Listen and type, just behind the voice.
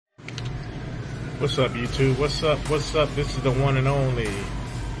What's up, YouTube? What's up? What's up? This is the one and only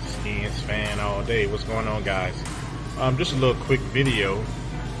Skins fan all day. What's going on, guys? Just a little quick video.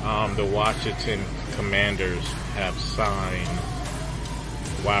 The Washington Commanders have signed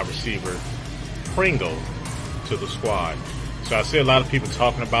wide receiver Pringle to the squad. So I see a lot of people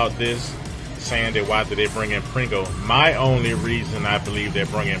talking about this, saying that why did they bring in Pringle? My only reason I believe they're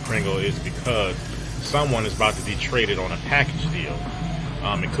bringing in Pringle is because someone is about to be traded on a package deal.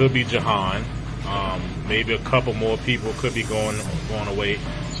 It could be Jahan. Maybe a couple more people could be going away,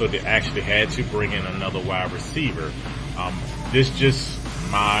 so they actually had to bring in another wide receiver. This just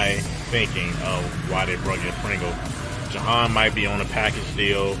my thinking of why they brought in Pringle. Jahan might be on a package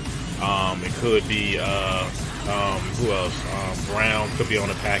deal. It could be who else? Brown could be on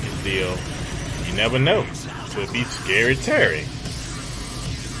a package deal. You never know. Could be Scary Terry.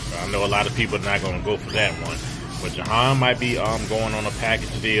 I know a lot of people are not going to go for that one, but Jahan might be going on a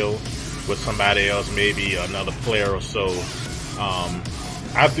package deal with somebody else, maybe another player or so.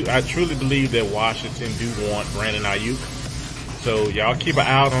 I truly believe that Washington do want Brandon Aiyuk. So y'all keep an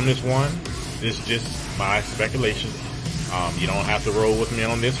eye out on this one. This is just my speculation. You don't have to roll with me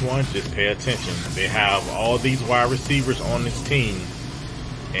on this one. Just pay attention. They have all these wide receivers on this team.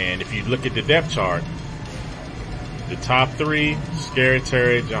 And if you look at the depth chart, the top three, Scary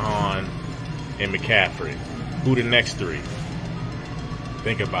Terry, Jahan, and McCaffrey. Who the next three?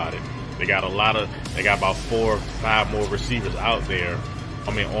 Think about it. They got about 4 or 5 more receivers out there,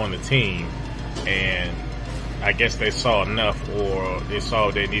 on the team. And I guess they saw enough, or they saw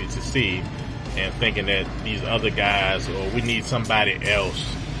what they needed to see, and thinking that these other guys, or we need somebody else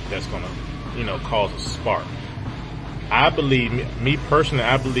that's going to, cause a spark. I believe, me personally,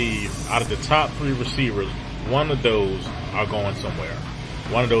 I believe out of the top 3 receivers, one of those are going somewhere.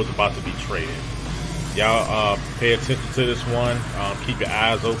 One of those is about to be traded. Y'all pay attention to this one. Keep your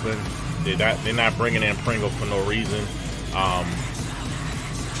eyes open. They're not bringing in Pringle for no reason.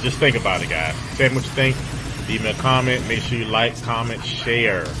 Just think about it, guys. Tell me what you think. Leave me a comment. Make sure you like, comment,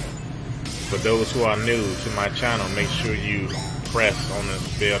 share. For those who are new to my channel, make sure you press on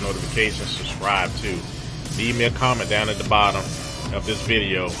the bell notification, subscribe too. Leave me a comment down at the bottom of this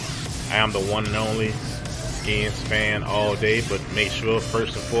video. I am the one and only Skins fan all day, but make sure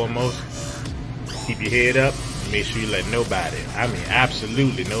first and foremost, keep your head up. Make sure you let nobody,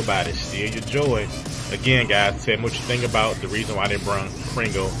 absolutely nobody, steal your joy. Again, guys, tell me what you think about the reason why they brought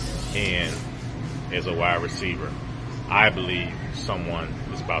Pringle in as a wide receiver. I believe someone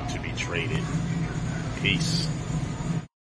is about to be traded. Peace.